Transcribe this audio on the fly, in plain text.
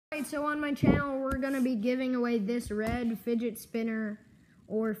Alright, so on my channel, we're going to be giving away this red fidget spinner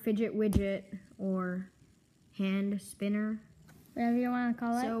or fidget widget or hand spinner. Whatever you want to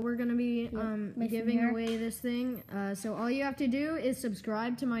call it. So we're going to be giving away this thing. So all you have to do is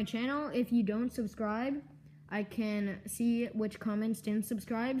subscribe to my channel. If you don't subscribe, I can see which comments didn't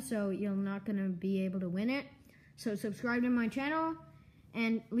subscribe, so you're not going to be able to win it. So subscribe to my channel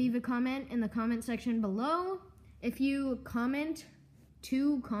and leave a comment in the comment section below. If you comment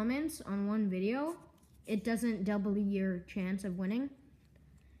 2 comments on one video, it doesn't double your chance of winning.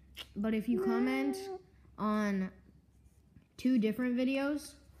 But if you comment on 2 different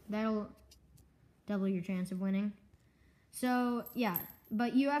videos, that'll double your chance of winning. So yeah,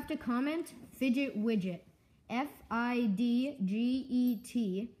 but you have to comment Fidget Widget, Fidget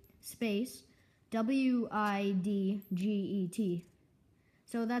space Widget.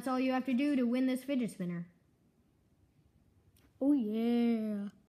 So that's all you have to do to win this fidget spinner. Oh yeah.